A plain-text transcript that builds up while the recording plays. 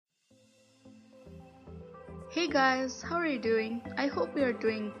Hey guys, how are you doing? I hope you are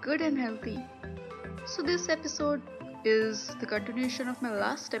doing good and healthy. So, this episode is the continuation of my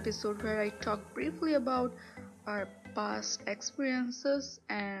last episode where I talked briefly about our past experiences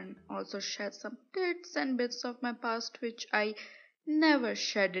and also shared some bits and bits of my past which I never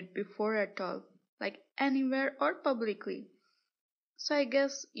shared it before at all, like anywhere or publicly. So, I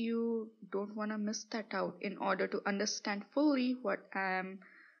guess you don't want to miss that out in order to understand fully what I am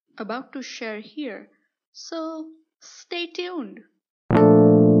about to share here. So, stay tuned.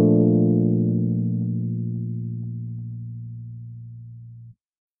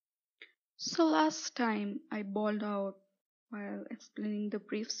 So, last time I bawled out while explaining the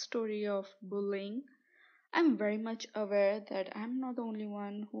brief story of bullying. I'm very much aware that I'm not the only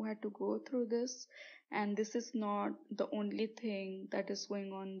one who had to go through this, and this is not the only thing that is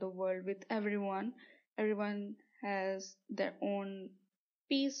going on in the world with everyone. Everyone has their own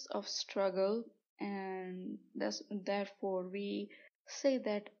piece of struggle, and therefore we say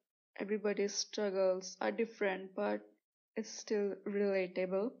that everybody's struggles are different, but it's still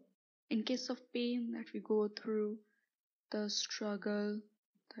relatable. In case of pain that we go through, the struggle,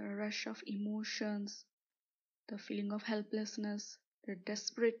 the rush of emotions, the feeling of helplessness, the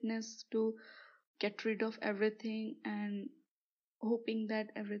desperateness to get rid of everything and hoping that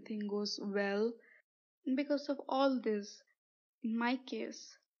everything goes well. And because of all this, in my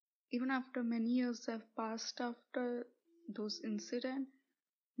case, even after many years have passed after those incidents,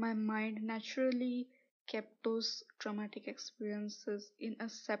 my mind naturally kept those traumatic experiences in a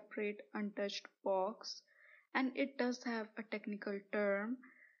separate, untouched box, and it does have a technical term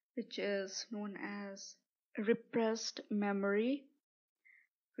which is known as repressed memory,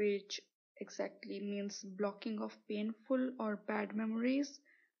 which exactly means blocking of painful or bad memories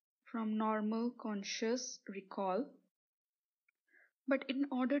from normal conscious recall. But in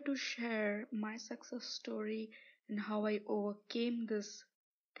order to share my success story and how I overcame this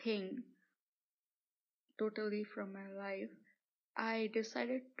thing totally from my life, I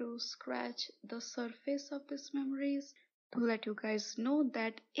decided to scratch the surface of these memories to let you guys know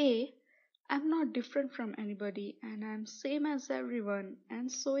that A, I'm not different from anybody and I'm same as everyone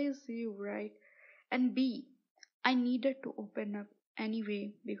and so is you, right? And B, I needed to open up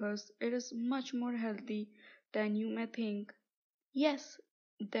anyway because it is much more healthy than you may think. Yes,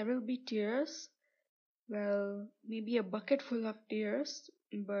 there will be tears, well, maybe a bucket full of tears,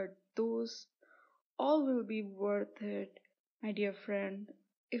 but those all will be worth it, my dear friend.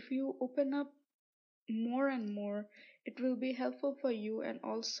 If you open up more and more, it will be helpful for you and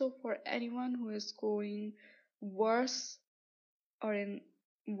also for anyone who is going worse or in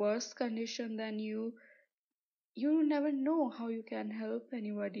worse condition than you. You never know how you can help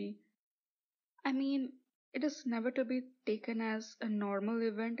anybody. I mean, it is never to be taken as a normal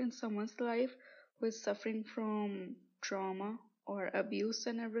event in someone's life who is suffering from trauma or abuse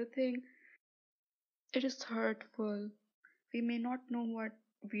and everything. It is hurtful. We may not know what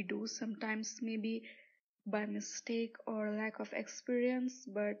we do sometimes, maybe by mistake or lack of experience,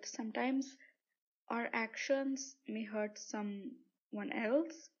 but sometimes our actions may hurt someone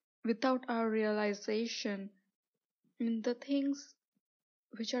else without our realization. And the things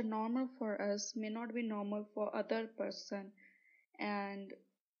which are normal for us may not be normal for other person, and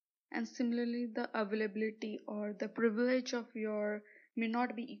similarly the availability or the privilege of your may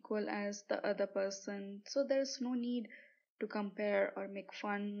not be equal as the other person, so there's no need to compare or make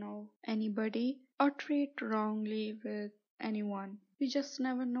fun of anybody or treat wrongly with anyone. We just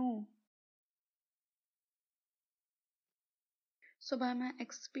never know. So by my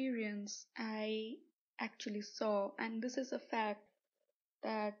experience I actually saw, and this is a fact,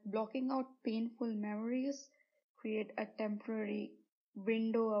 that blocking out painful memories create a temporary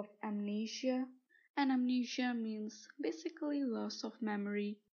window of amnesia, and amnesia means basically loss of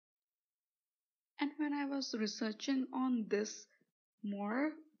memory. And when I was researching on this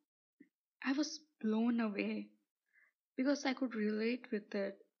more, I was blown away because I could relate with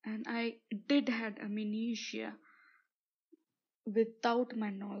it, and I did had amnesia without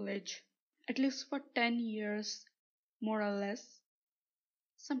my knowledge, at least for 10 years more or less.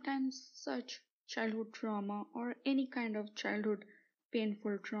 Sometimes such childhood trauma or any kind of childhood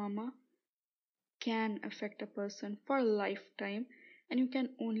painful trauma can affect a person for a lifetime, and you can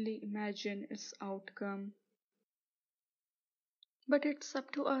only imagine its outcome. But it's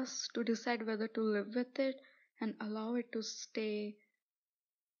up to us to decide whether to live with it and allow it to stay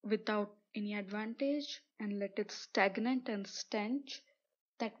without any advantage and let it stagnate and stench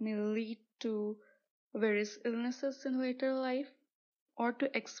that may lead to various illnesses in later life, or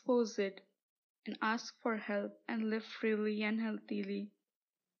to expose it and ask for help and live freely and healthily.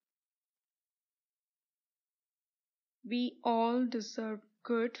 We all deserve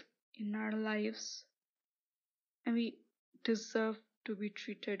good in our lives, and we deserve to be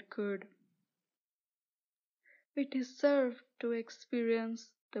treated good. We deserve to experience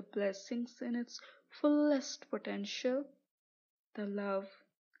the blessings in its fullest potential, the love,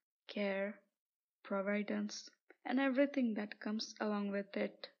 care, providence, and everything that comes along with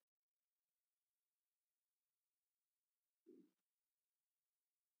it.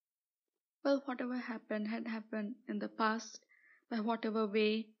 Well, whatever happened had happened in the past, by whatever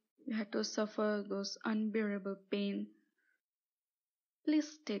way you had to suffer those unbearable pain.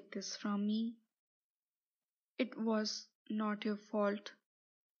 Please take this from me. It was not your fault.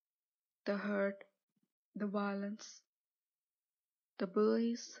 The hurt, the violence, the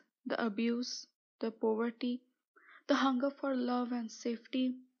bullies, the abuse, the poverty, the hunger for love and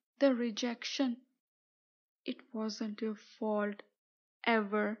safety, the rejection. It wasn't your fault,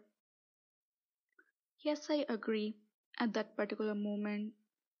 ever. Yes, I agree. At that particular moment,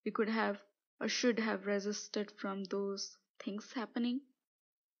 we could have or should have resisted from those things happening.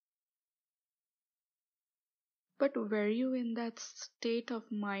 But were you in that state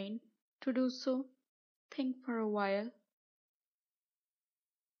of mind to do so? Think for a while.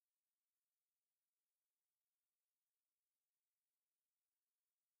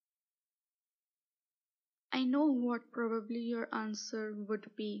 I know what probably your answer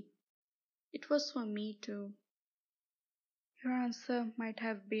would be. It was for me too. Your answer might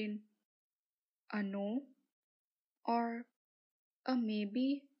have been a no or a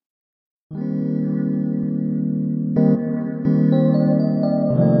maybe.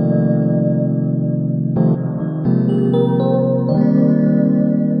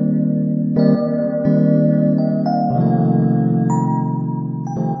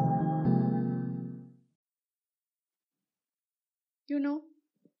 You know,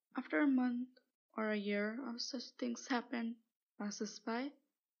 after a month or a year of such things happen, passes by,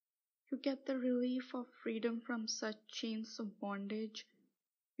 you get the relief of freedom from such chains of bondage.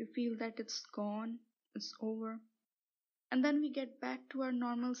 You feel that it's gone, it's over. And then we get back to our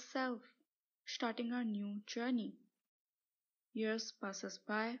normal self, starting our new journey. Years passes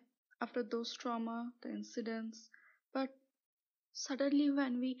by after those trauma, the incidents, but suddenly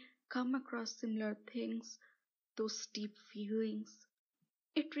when we come across similar things, those deep feelings,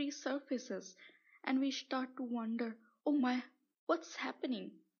 it resurfaces and we start to wonder, oh my, what's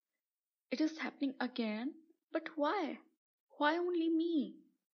happening? It is happening again, but why? Why only me?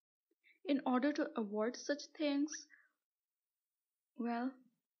 In order to avoid such things, well,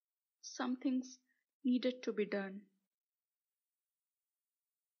 some things needed to be done.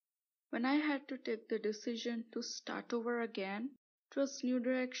 When I had to take the decision to start over again, trust new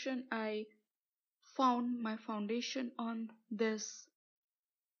direction, I found my foundation on this.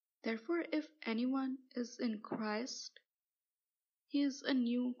 Therefore, if anyone is in Christ, he is a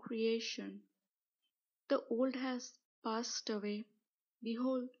new creation. The old has passed away.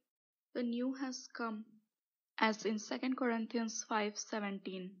 Behold, the new has come. As in 2 Corinthians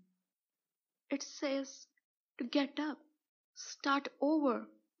 5:17. It says to get up, start over,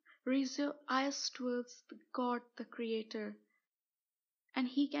 raise your eyes towards the God the Creator, and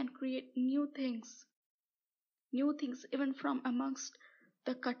He can create new things even from amongst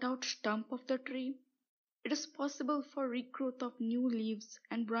the cut out stump of the tree. It is possible for regrowth of new leaves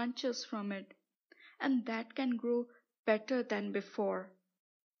and branches from it, and that can grow better than before.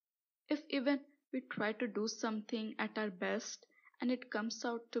 If even we try to do something at our best and it comes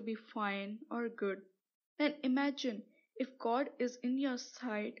out to be fine or good, then imagine if God is in your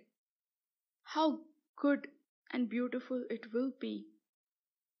side, how good and beautiful it will be.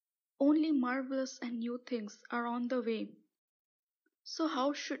 Only marvelous and new things are on the way. So,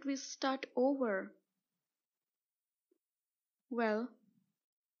 how should we start over? Well,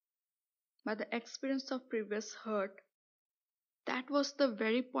 by the experience of previous hurt, that was the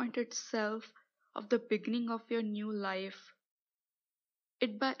very point itself of the beginning of your new life.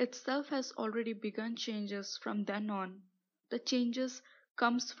 It by itself has already begun changes from then on. The changes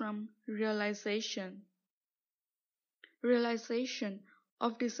comes from realization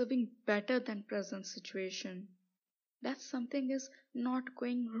of deserving better than present situation. That something is not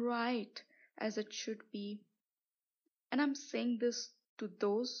going right as it should be. And I'm saying this to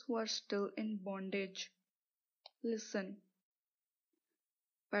those who are still in bondage. Listen,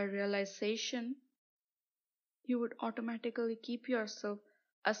 by realization, you would automatically keep yourself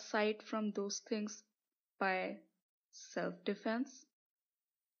aside from those things by self defense,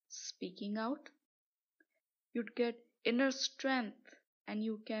 speaking out. You'd get inner strength and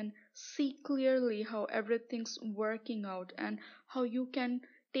you can see clearly how everything's working out and how you can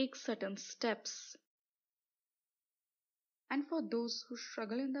take certain steps. And for those who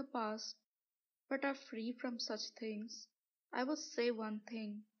struggle in the past but are free from such things, I would say one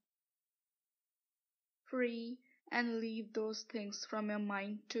thing: free and leave those things from your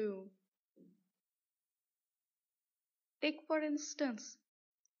mind too. Take for instance,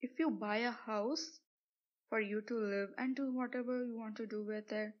 if you buy a house for you to live and do whatever you want to do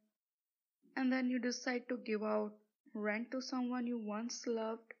with it, and then you decide to give out rent to someone you once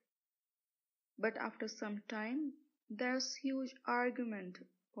loved, but after some time there's huge argument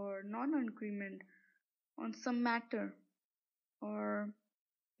or non-agreement on some matter, or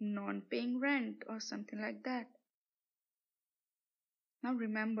non-paying rent or something like that. Now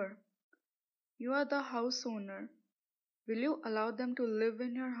remember, you are the house owner. Will you allow them to live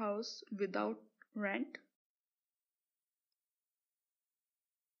in your house without rent?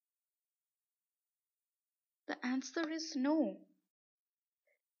 The answer is no.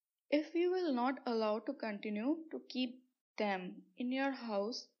 If you will not allow to continue to keep them in your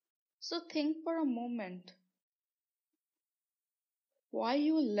house, so think for a moment why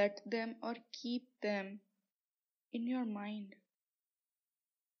you let them or keep them in your mind.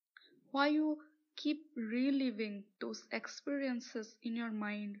 Why you keep reliving those experiences in your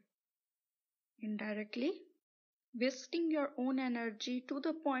mind indirectly, wasting your own energy to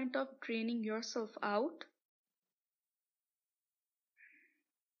the point of draining yourself out.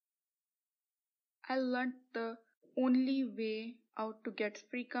 I learned the only way out to get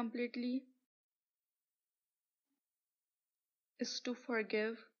free completely is to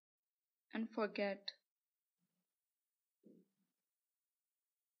forgive and forget.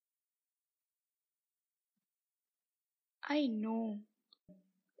 I know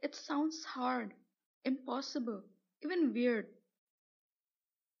it sounds hard, impossible, even weird,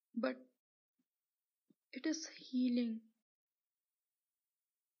 but it is healing.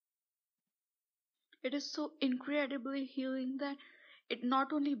 It is so incredibly healing that it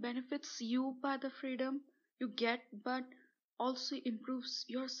not only benefits you by the freedom you get, but also improves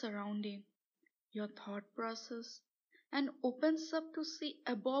your surrounding, your thought process, and opens up to see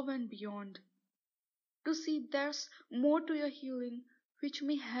above and beyond, to see there's more to your healing which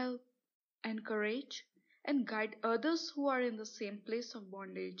may help, encourage, and guide others who are in the same place of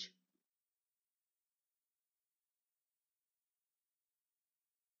bondage.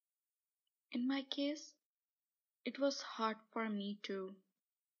 In my case, it was hard for me too.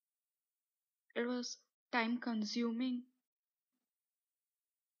 It was time consuming.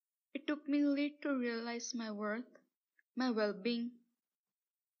 It took me late to realize my worth, my well being.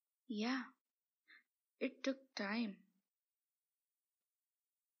 Yeah, it took time.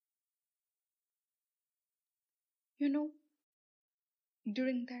 You know,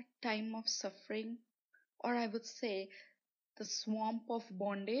 during that time of suffering, or I would say the swamp of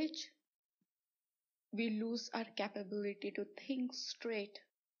bondage, we lose our capability to think straight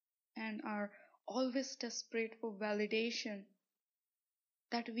and are always desperate for validation,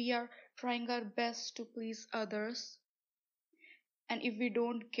 that we are trying our best to please others. And if we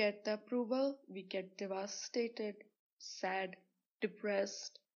don't get the approval, we get devastated, sad,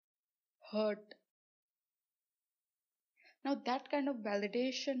 depressed, hurt. Now, that kind of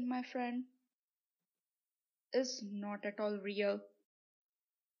validation, my friend, is not at all real.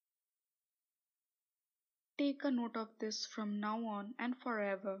 Take a note of this from now on and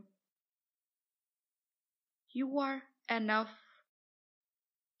forever. You are enough.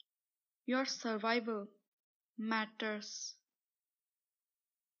 Your survival matters.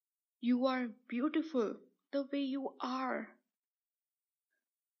 You are beautiful the way you are.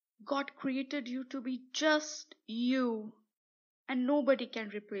 God created you to be just you, and nobody can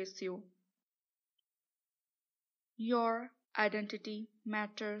replace you. Your identity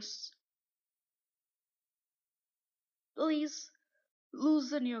matters. Please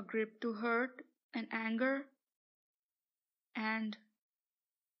loosen your grip to hurt and anger and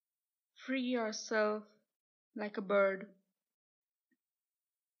free yourself like a bird.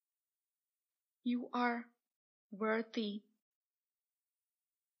 You are worthy.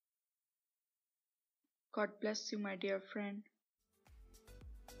 God bless you, my dear friend.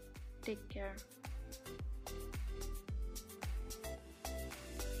 Take care.